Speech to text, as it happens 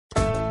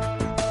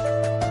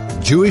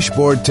Jewish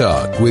Board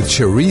Talk with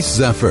Charisse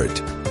Zeffert.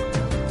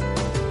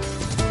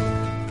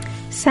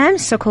 Sam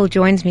Sakol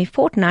joins me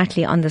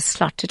fortnightly on this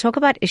slot to talk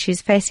about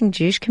issues facing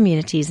Jewish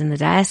communities in the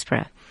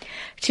diaspora.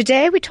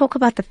 Today we talk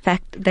about the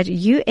fact that a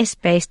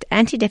US-based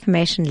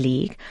Anti-Defamation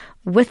League,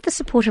 with the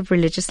support of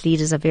religious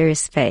leaders of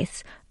various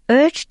faiths,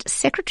 urged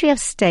Secretary of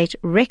State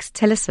Rex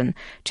Tillerson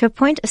to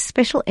appoint a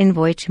special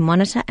envoy to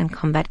monitor and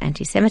combat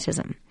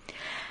anti-Semitism.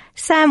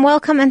 Sam,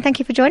 welcome and thank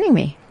you for joining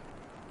me.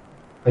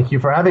 Thank you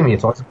for having me.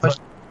 It's always a pleasure.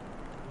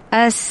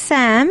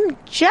 Sam,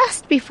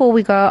 just before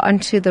we go on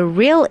to the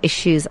real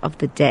issues of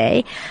the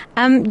day,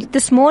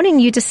 this morning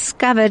you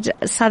discovered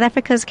South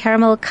Africa's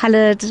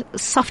caramel-coloured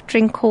soft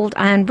drink called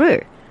Iron Brew.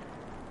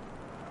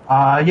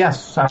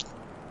 Yes.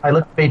 I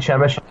live in Beit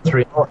Shemesh,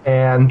 Israel,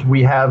 and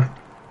we have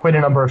quite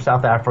a number of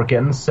South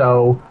Africans.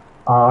 So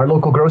our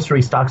local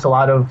grocery stocks a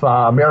lot of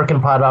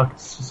American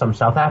products, some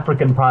South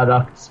African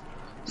products.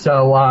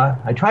 So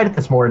I tried it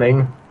this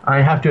morning. I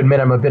have to admit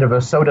I'm a bit of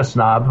a soda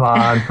snob.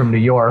 I'm from New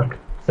York.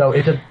 So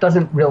it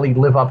doesn't really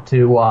live up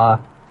to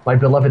my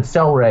beloved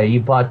celery,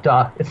 but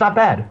it's not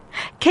bad.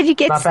 Can you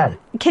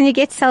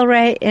get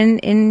celery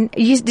in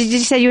did you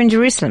say you're in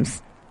Jerusalem?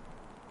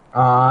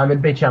 I'm in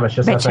Beit Shemesh,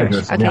 just outside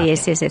Jerusalem. Okay,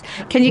 yeah. Yes.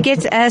 Can you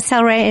get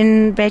celery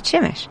in Beit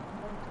Shemesh?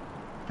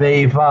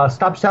 They've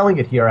stopped selling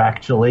it here,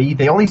 actually.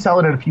 They only sell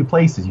it in a few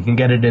places. You can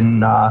get it in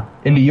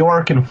New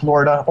York and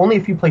Florida, only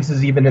a few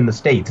places even in the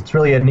States. It's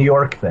really a New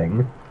York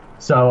thing.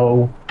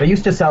 So they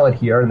used to sell it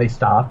here, and they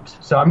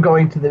stopped. So I'm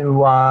going to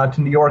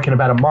New York in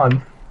about a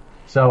month,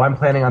 so I'm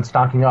planning on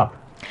stocking up.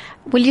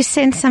 Will you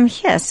send some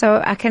here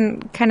so I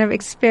can kind of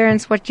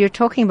experience what you're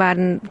talking about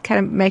and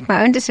kind of make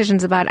my own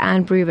decisions about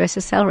Iron Brew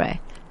versus celery?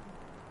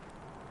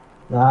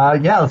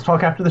 Yeah, let's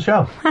talk after the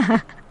show.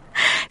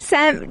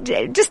 Sam,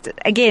 just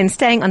again,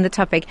 staying on the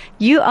topic,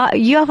 you are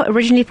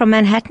originally from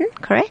Manhattan,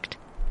 correct?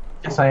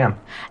 Yes, I am.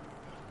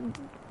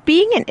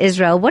 Being in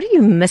Israel, what do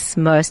you miss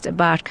most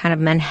about kind of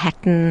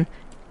Manhattan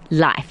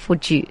life for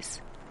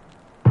Jews?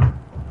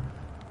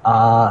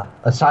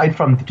 Aside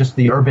from just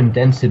the urban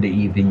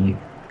density, the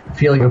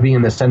feeling of being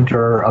in the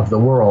center of the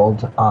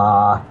world,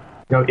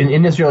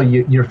 in Israel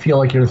you feel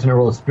like you're in the center of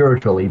the world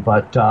spiritually,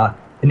 but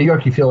in New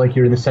York you feel like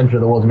you're in the center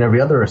of the world in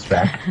every other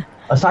respect.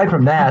 Aside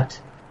from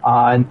that,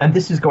 and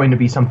this is going to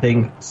be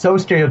something so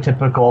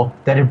stereotypical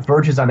that it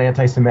verges on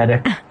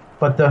anti-Semitic,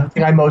 but the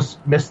thing I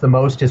miss the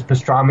most is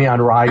pastrami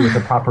on rye with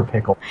a proper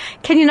pickle.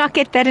 Can you not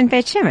get that in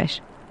Beit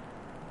Shemesh?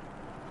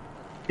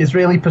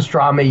 Israeli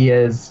pastrami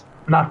is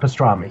not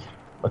pastrami.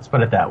 Let's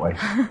put it that way.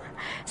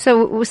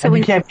 So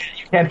you can't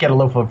get a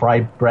loaf of rye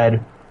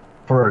bread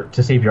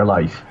to save your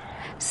life.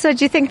 So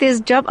do you think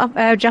there's job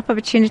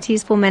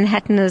opportunities for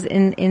Manhattaners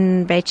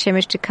in Beit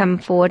Shemesh to come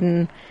forward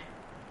and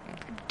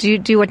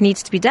do what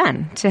needs to be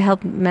done to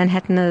help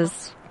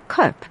Manhattaners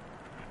cope?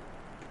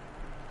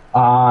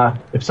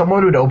 If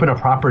someone would open a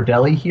proper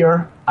deli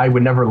here, I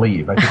would never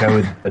leave. I think I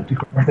would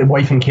grab my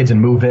wife and kids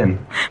and move in.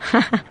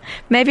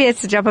 Maybe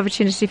it's a job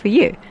opportunity for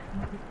you.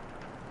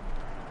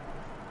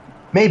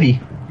 Maybe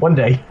one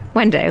day.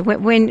 One day,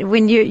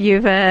 when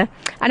you've, I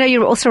know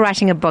you're also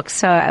writing a book,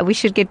 so we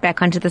should get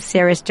back onto the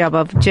serious job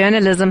of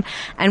journalism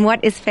and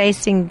what is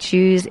facing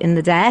Jews in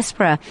the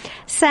diaspora.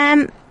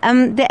 Sam,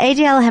 the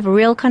ADL have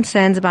real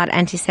concerns about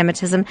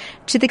anti-Semitism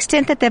to the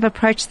extent that they've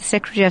approached the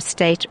Secretary of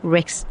State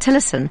Rex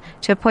Tillerson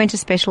to appoint a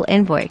special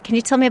envoy. Can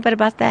you tell me a bit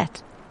about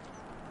that?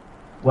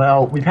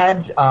 Well, we've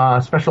had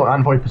a special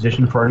envoy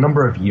position for a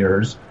number of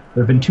years.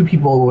 There have been two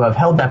people who have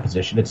held that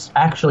position. It's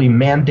actually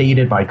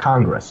mandated by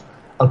Congress.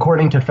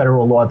 According to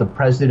federal law, the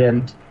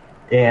president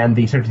and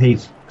the Secretary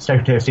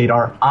of State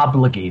are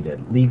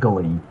obligated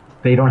legally.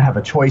 They don't have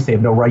a choice. They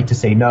have no right to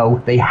say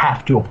no. They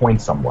have to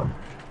appoint someone,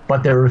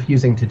 but they're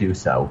refusing to do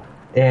so.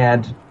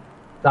 And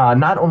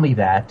not only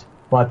that,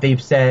 but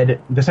they've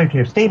said, the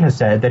Secretary of State has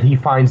said that he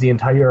finds the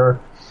entire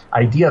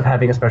idea of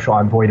having a special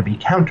envoy to be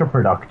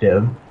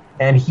counterproductive,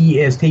 and he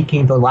is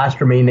taking the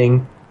last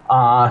remaining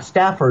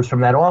staffers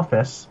from that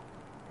office,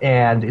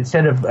 and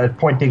instead of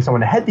appointing someone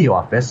to head the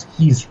office,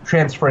 he's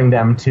transferring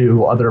them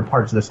to other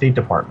parts of the State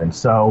Department.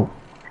 So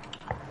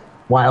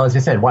while it's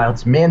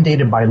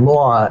mandated by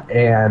law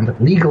and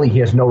legally he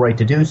has no right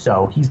to do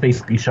so, he's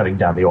basically shutting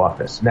down the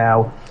office.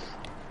 Now,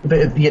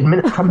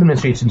 the Trump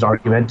administration's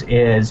argument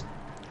is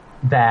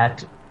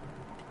that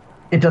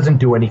it doesn't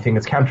do anything.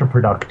 It's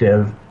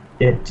counterproductive.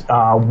 It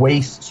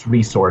wastes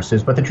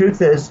resources. But the truth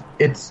is,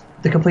 it's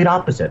the complete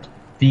opposite.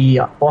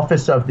 The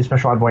Office of the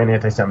Special Envoy on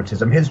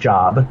Anti-Semitism, his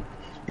job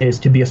is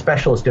to be a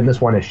specialist in this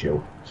one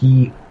issue.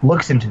 He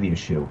looks into the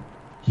issue.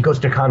 He goes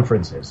to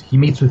conferences. He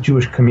meets with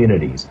Jewish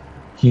communities.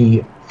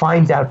 He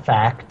finds out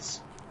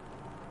facts,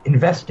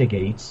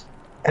 investigates,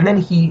 and then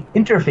he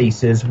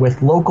interfaces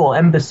with local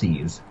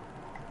embassies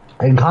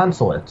and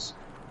consulates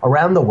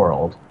around the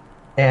world.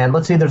 And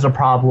let's say there's a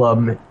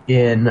problem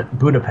in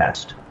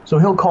Budapest. So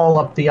he'll call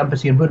up the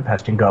embassy in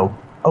Budapest and go,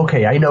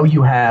 okay, I know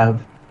you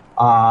have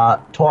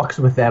talks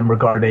with them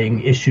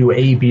regarding issue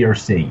A, B, or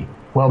C.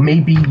 Well,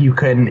 maybe you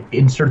can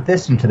insert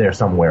this into there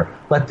somewhere.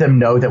 Let them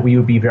know that we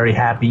would be very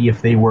happy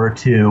if they were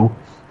to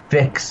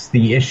fix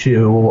the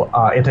issue,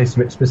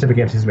 specific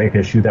anti-Semitic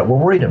issue that we're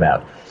worried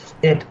about.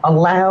 It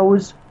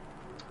allows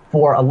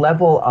for a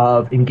level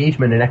of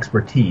engagement and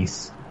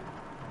expertise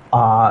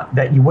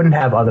that you wouldn't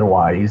have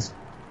otherwise.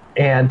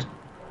 And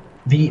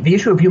the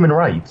issue of human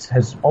rights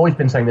has always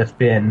been something that's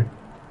been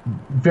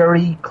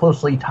very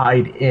closely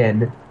tied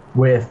in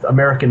with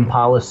American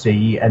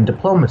policy and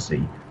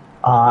diplomacy.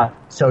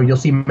 So you'll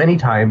see many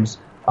times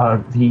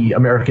the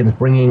Americans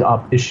bringing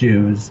up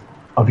issues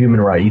of human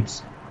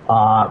rights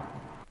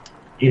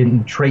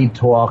in trade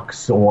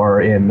talks or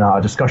in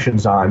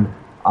discussions on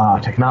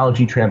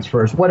technology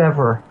transfers,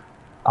 whatever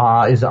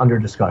is under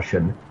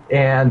discussion.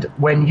 And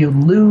when you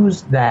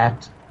lose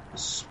that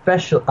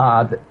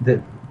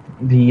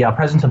the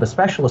presence of a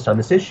specialist on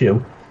this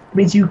issue, it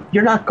means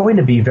you're not going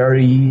to be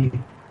very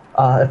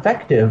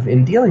effective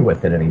in dealing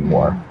with it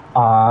anymore.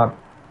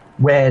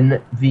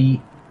 When the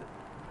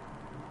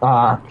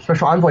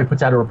special envoy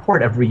puts out a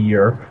report every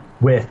year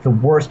with the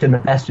worst and the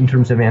best in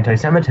terms of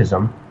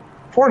anti-Semitism,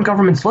 foreign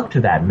governments look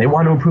to that and they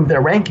want to improve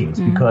their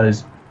rankings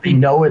because they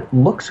know it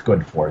looks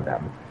good for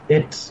them.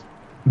 It's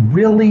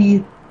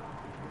really...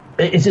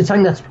 Is it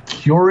something that's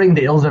curing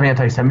the ills of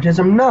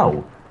anti-Semitism?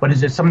 No. But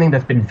is it something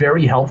that's been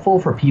very helpful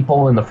for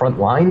people in the front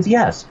lines?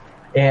 Yes.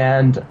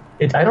 And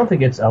I don't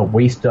think it's a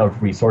waste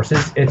of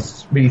resources.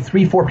 It's maybe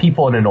 3-4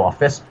 people in an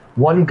office,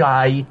 one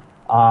guy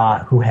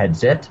who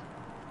heads it.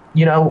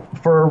 You know,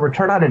 for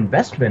return on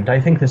investment,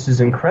 I think this is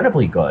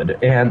incredibly good.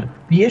 And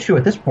the issue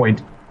at this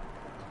point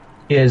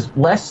is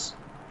less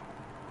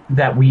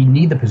that we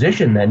need the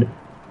position than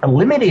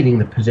eliminating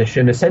the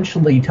position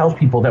essentially tells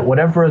people that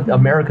whatever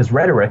America's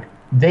rhetoric,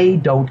 they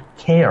don't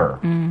care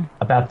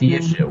about the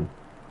issue.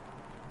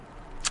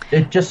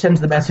 It just sends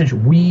the message,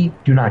 we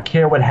do not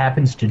care what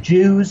happens to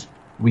Jews.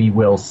 We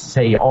will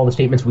say all the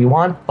statements we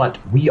want, but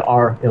we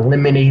are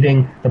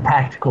eliminating the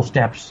practical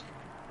steps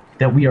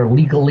that we are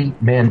legally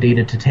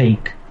mandated to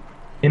take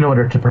in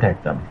order to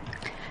protect them.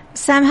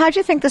 Sam, how do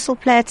you think this will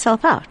play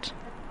itself out?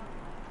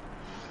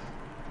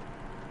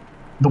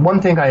 The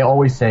one thing I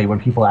always say when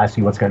people ask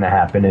me what's going to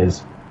happen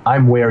is,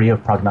 I'm wary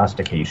of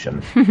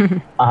prognostication.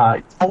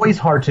 It's always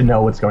hard to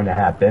know what's going to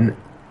happen.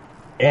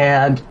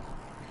 And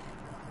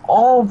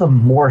all the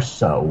more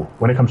so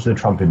when it comes to the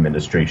Trump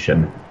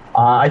administration.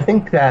 I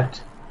think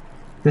that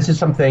this is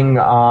something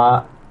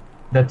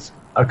that's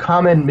a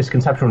common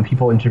misconception when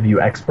people interview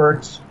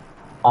experts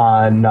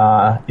in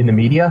the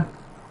media.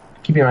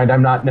 Keep in mind,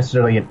 I'm not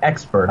necessarily an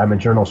expert. I'm a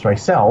journalist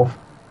myself.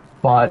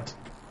 But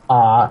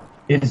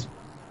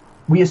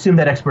we assume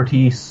that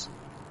expertise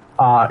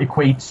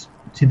equates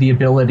to the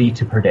ability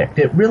to predict.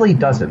 It really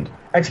doesn't.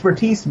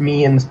 Expertise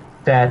means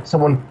that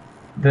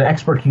the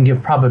expert can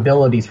give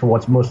probabilities for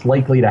what's most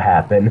likely to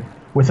happen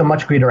with a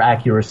much greater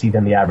accuracy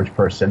than the average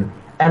person,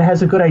 and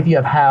has a good idea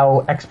of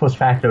how ex post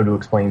facto to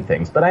explain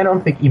things. But I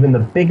don't think even the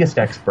biggest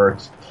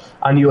experts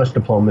on U.S.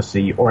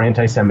 diplomacy or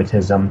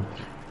anti-Semitism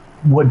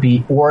or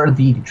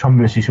the Trump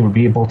administration would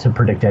be able to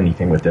predict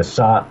anything with this.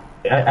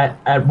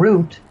 At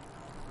root,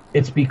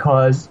 it's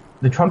because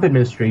the Trump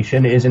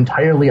administration is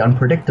entirely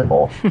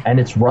unpredictable, and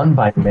it's run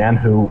by a man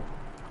who,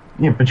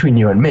 between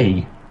you and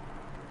me,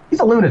 he's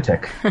a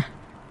lunatic.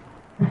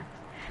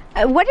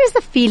 What is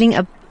the feeling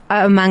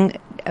among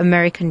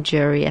American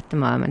Jewellery at the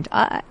moment?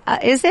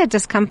 Is there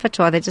discomfort,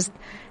 or are they just...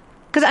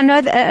 Because I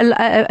know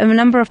that a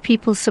number of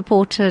people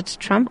supported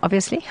Trump,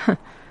 obviously.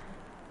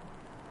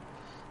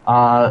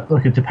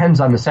 Look, it depends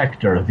on the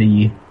sector.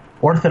 The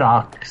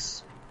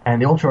Orthodox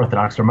and the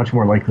ultra-Orthodox are much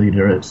more likely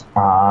to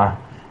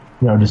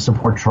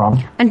support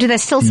Trump. And do they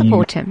still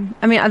support him?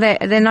 I mean, are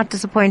they not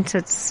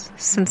disappointed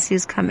since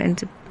he's come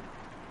into...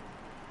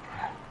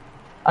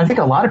 I think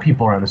a lot of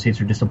people around the States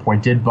are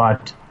disappointed,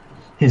 but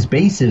his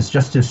base is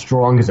just as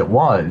strong as it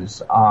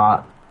was.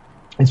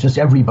 It's just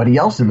everybody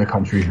else in the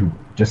country who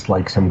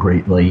dislikes him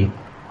greatly.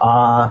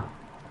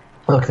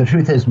 Look, the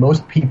truth is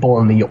most people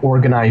in the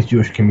organized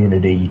Jewish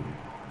community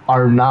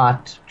are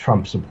not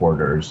Trump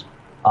supporters.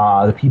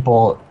 The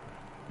people,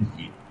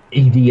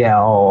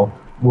 ADL...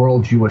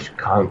 World Jewish,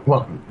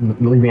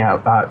 leaving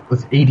out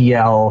with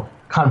ADL,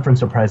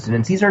 Conference of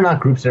Presidents. These are not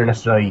groups that are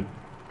necessarily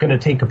going to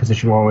take a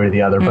position one way or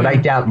the other, but I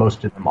doubt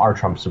most of them are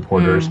Trump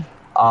supporters.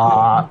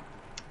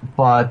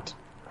 But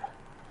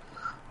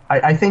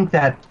I think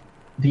that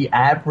the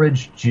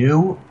average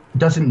Jew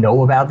doesn't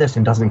know about this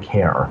and doesn't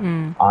care,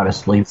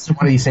 honestly. It's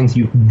one of these things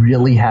you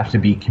really have to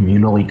be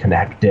communally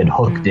connected,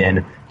 hooked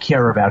in,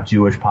 care about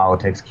Jewish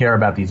politics, care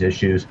about these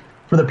issues.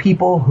 For the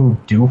people who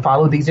do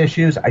follow these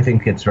issues, I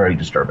think it's very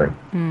disturbing.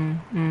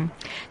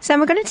 So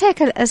we're going to take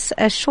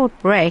a short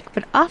break,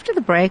 but after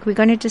the break, we're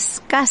going to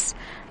discuss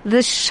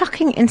the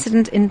shocking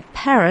incident in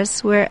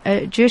Paris where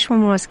a Jewish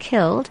woman was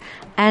killed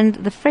and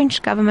the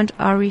French government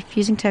are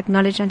refusing to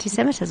acknowledge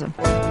anti-Semitism.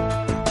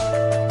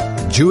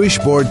 Jewish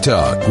Board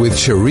Talk with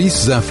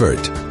Charisse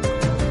Zeffert.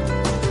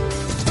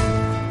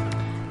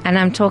 And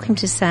I'm talking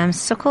to Sam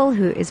Sakol,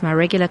 who is my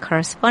regular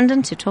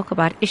correspondent, to talk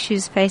about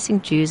issues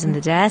facing Jews in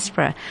the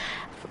diaspora.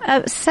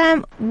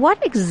 Sam,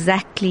 what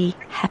exactly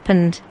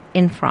happened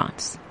in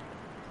France?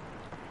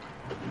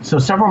 So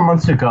several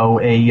months ago,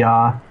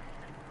 a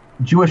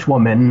Jewish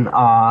woman,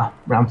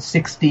 around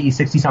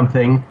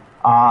 60-something,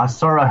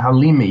 Sarah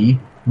Halimi,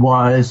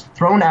 was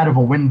thrown out of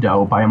a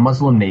window by a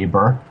Muslim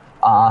neighbor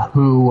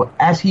who,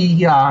 as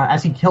he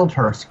killed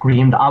her,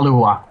 screamed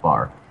Allahu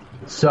Akbar.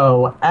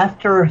 So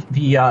after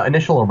the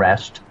initial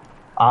arrest,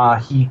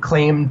 he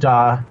claimed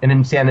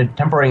an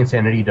temporary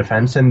insanity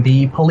defense, and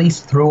the police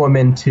threw him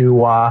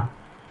into,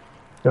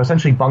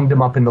 essentially bunged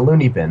him up in the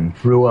loony bin,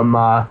 threw him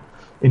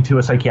into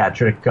a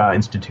psychiatric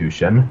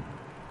institution.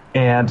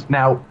 And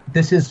now,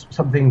 this is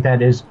something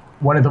that is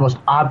one of the most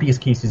obvious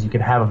cases you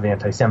can have of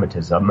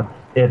anti-Semitism.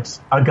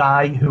 It's a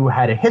guy who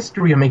had a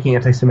history of making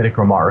anti-Semitic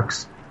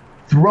remarks,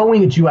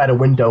 throwing a Jew out a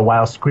window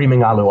while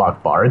screaming Allahu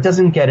Akbar. It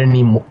doesn't get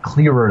any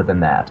clearer than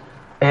that.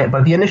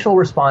 But the initial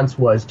response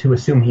was to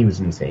assume he was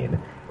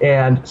insane.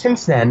 And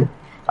since then,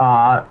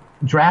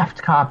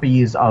 draft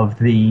copies of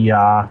the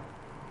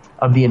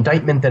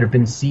indictment that have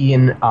been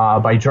seen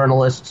by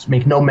journalists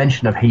make no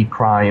mention of hate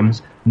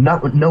crimes.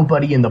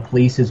 Nobody in the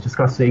police is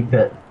discussing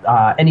that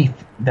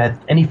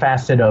any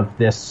facet of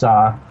this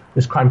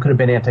crime could have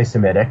been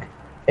anti-Semitic.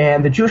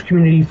 And the Jewish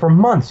community for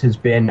months has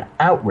been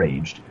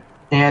outraged.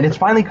 And it's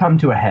finally come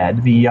to a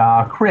head. The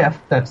CRIF,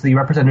 that's the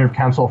Representative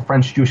Council of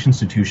French Jewish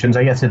Institutions,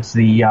 I guess it's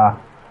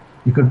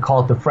you could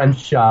call it the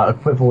French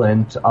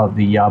equivalent of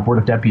the Board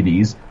of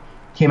Deputies,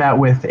 came out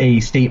with a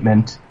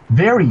statement,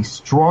 very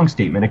strong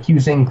statement,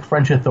 accusing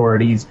French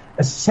authorities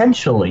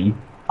essentially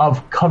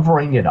of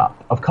covering it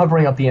up, of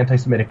covering up the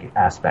anti-Semitic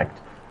aspect.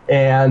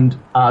 And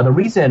the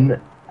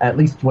reason, at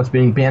least what's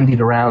being bandied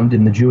around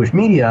in the Jewish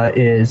media,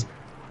 is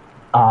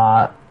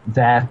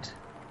that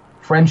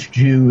French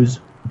Jews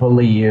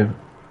believe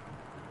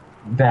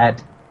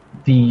that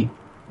the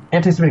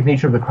anti-Semitic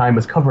nature of the crime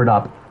was covered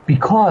up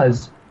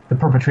because the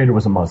perpetrator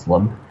was a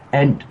Muslim,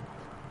 and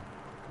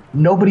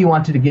nobody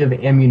wanted to give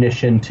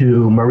ammunition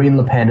to Marine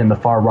Le Pen and the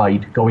far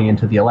right going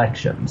into the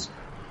elections.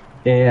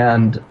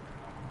 And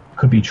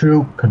could be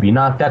true, could be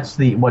not. That's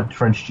what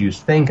French Jews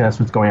think, and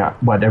that's what's going on,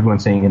 what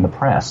everyone's saying in the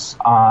press.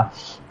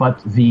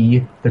 But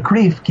the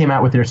CRIF came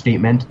out with their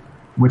statement,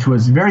 which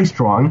was very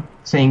strong,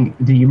 saying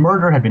the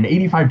murder had been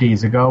 85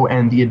 days ago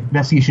and the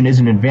investigation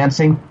isn't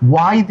advancing.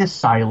 Why this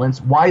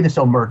silence? Why this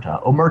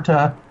omerta?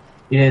 Omerta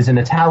is an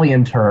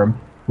Italian term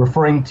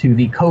referring to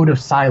the code of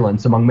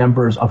silence among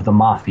members of the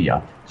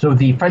mafia. So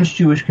the French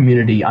Jewish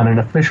community on an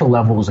official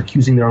level is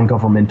accusing their own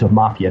government of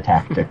mafia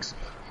tactics.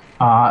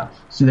 So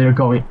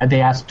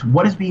they asked,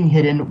 what is being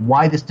hidden?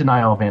 Why this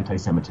denial of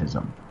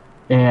anti-Semitism?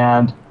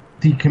 And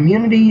the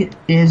community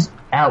is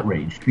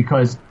outraged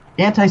because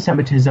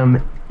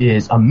anti-Semitism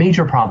is a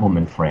major problem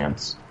in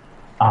France,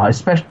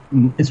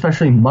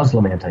 especially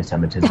Muslim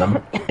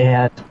anti-Semitism.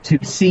 And to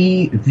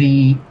see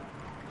the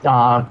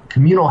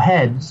communal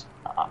heads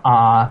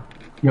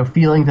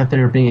feeling that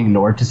they're being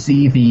ignored, to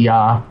see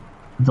the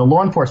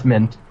law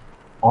enforcement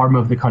arm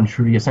of the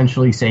country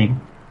essentially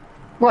saying,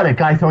 what, a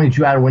guy throwing a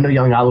Jew out a window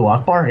yelling Allahu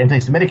Akbar,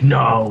 anti-Semitic?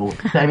 No.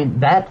 I mean,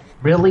 that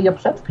really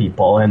upsets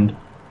people, and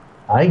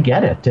I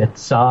get it.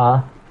 It's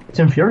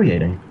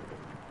infuriating.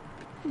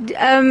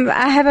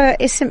 I have a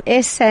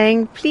SMS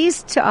saying,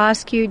 please to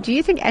ask you, do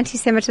you think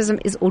anti-Semitism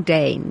is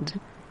ordained?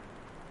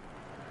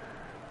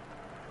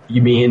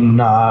 You mean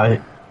on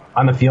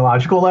a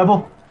theological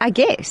level? I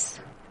guess.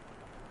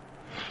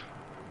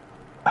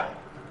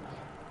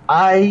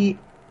 I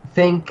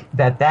think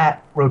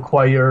that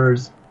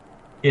requires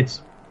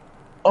its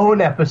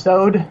own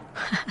episode,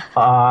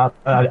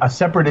 a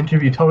separate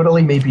interview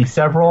totally, maybe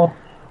several.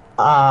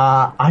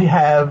 I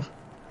have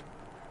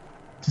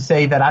to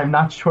say that I'm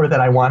not sure that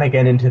I want to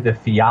get into the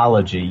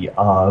theology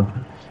of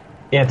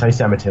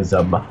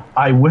anti-Semitism.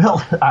 I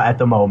will, at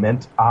the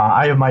moment.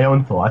 I have my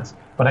own thoughts,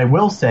 but I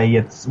will say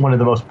it's one of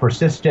the most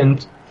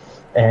persistent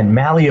and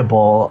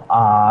malleable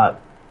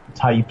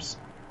types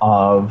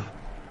of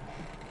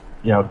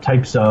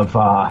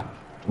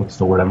what's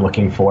the word I'm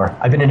looking for?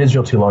 I've been in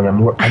Israel too long.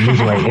 I'm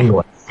losing my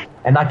English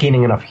and not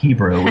gaining enough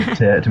Hebrew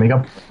to make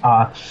up.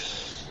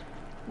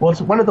 Well,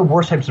 it's one of the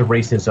worst types of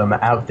racism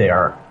out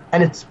there,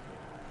 and it's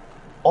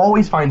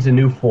always finds a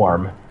new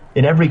form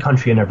in every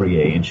country and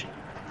every age.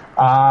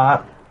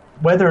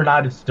 Whether or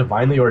not it's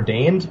divinely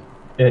ordained,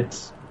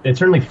 it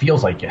certainly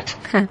feels like it.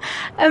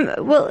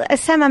 Well,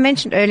 Sam, I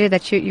mentioned earlier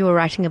that you were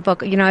writing a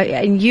book,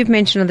 and you've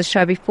mentioned on the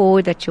show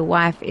before that your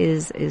wife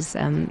is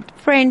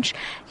French.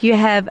 You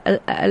have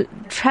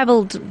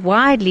traveled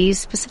widely,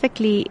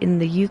 specifically in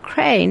the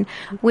Ukraine,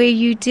 where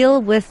you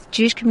deal with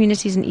Jewish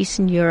communities in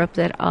Eastern Europe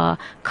that are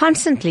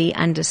constantly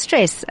under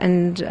stress.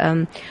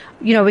 And,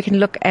 we can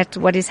look at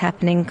what is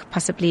happening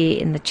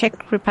possibly in the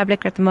Czech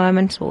Republic at the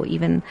moment, or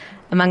even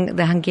among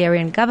the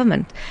Hungarian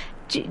government.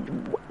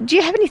 Do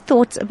you have any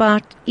thoughts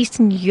about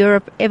Eastern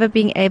Europe ever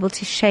being able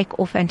to shake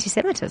off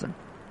anti-Semitism?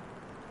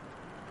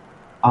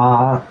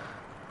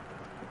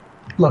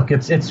 Look,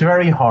 it's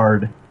very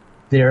hard.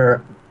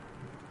 The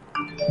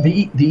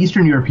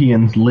Eastern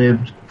Europeans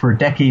lived for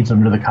decades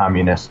under the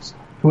communists,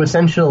 who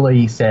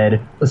essentially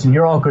said, listen,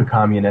 you're all good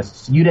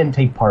communists. You didn't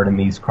take part in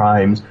these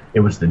crimes. It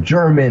was the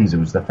Germans. It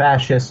was the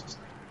fascists.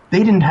 they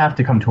didn't have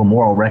to come to a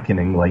moral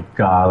reckoning like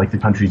the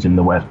countries in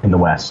the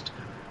West.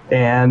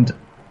 And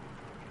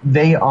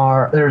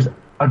there's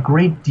a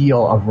great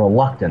deal of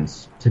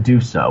reluctance to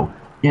do so.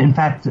 In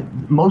fact,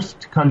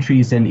 most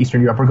countries in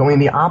Eastern Europe are going in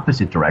the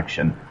opposite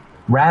direction.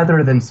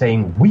 Rather than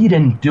saying, we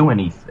didn't do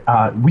anything,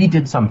 we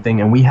did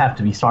something and we have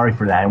to be sorry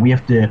for that and we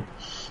have to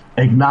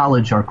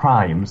acknowledge our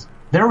crimes,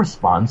 their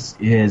response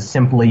is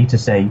simply to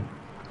say,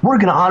 we're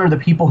going to honor the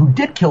people who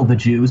did kill the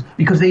Jews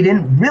because they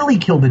didn't really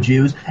kill the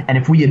Jews, and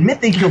if we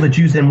admit they killed the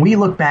Jews, then we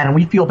look bad and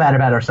we feel bad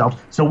about ourselves,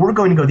 so we're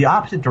going to go the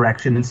opposite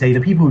direction and say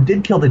the people who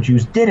did kill the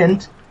Jews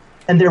didn't,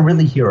 and they're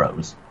really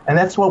heroes. And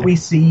that's what we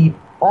see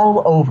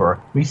all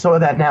over. We saw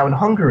that now in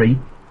Hungary,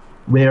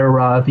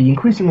 where the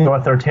increasingly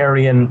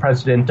authoritarian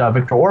President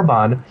Viktor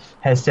Orban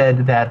has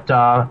said that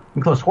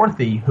Miklos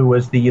Horthy, who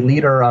was the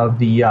leader of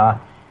the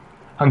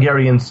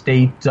Hungarian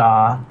state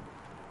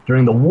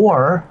during the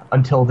war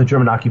until the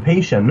German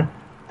occupation,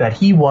 that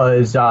he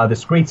was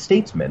this great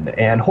statesman.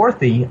 And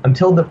Horthy,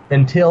 until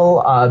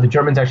the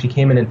Germans actually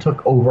came in and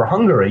took over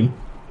Hungary,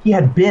 he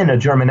had been a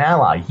German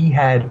ally. He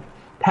had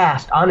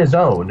passed on his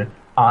own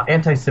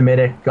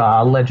anti-Semitic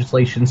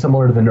legislation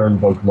similar to the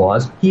Nuremberg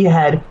laws. He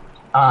had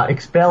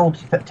expelled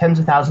tens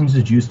of thousands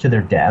of Jews to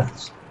their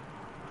deaths.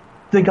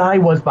 The guy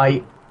was,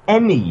 by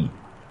any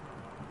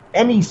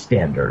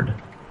standard,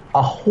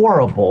 a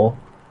horrible,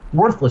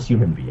 worthless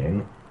human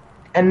being,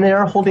 and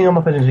they're holding him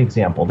up as an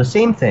example. The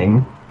same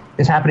thing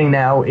is happening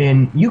now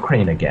in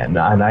Ukraine again,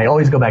 and I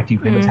always go back to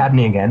Ukraine. It's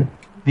happening again.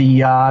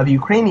 The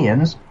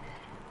Ukrainians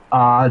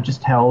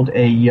just held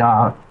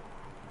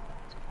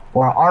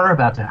or are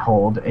about to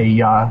hold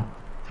a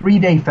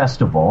 3-day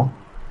festival.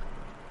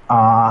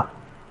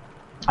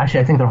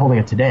 Actually, I think they're holding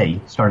it today,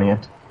 starting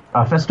it.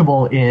 A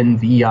festival in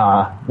the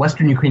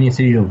western Ukrainian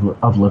city of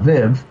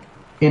Lviv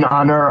in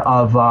honor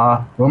of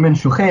Roman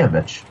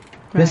Shukhevich.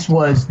 Right. This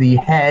was the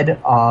head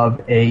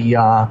of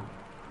a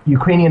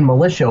Ukrainian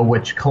militia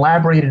which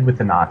collaborated with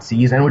the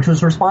Nazis and which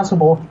was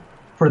responsible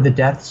for the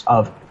deaths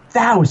of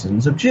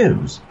thousands of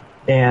Jews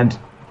and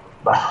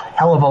a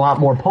hell of a lot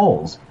more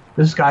Poles.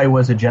 This guy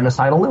was a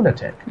genocidal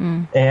lunatic.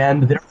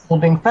 And they're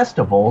holding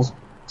festivals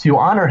to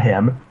honor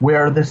him,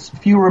 where this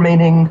few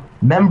remaining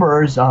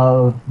members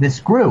of this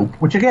group,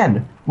 which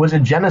again was a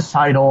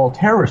genocidal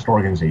terrorist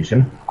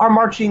organization, are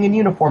marching in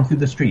uniform through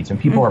the streets, and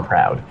people are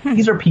proud.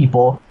 These are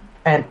people,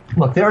 and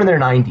look, they're in their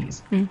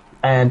 90s,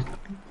 and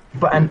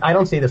I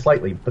don't say this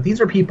lightly, but these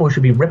are people who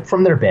should be ripped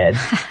from their beds,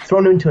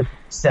 thrown into a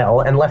cell,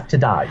 and left to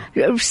die.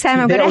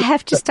 Sam, I'm going to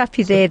have to stop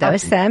you there, though,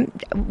 Sam.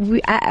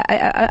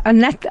 On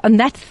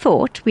that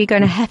thought, we're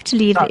going to have to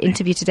leave the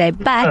interview today.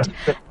 But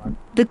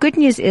the good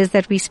news is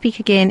that we speak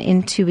again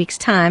in 2 weeks'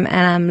 time,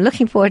 and I'm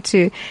looking forward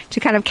to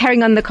kind of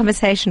carrying on the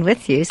conversation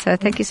with you. So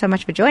thank you so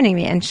much for joining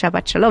me, and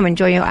Shabbat Shalom.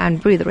 Enjoy your own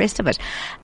brew, the rest of it.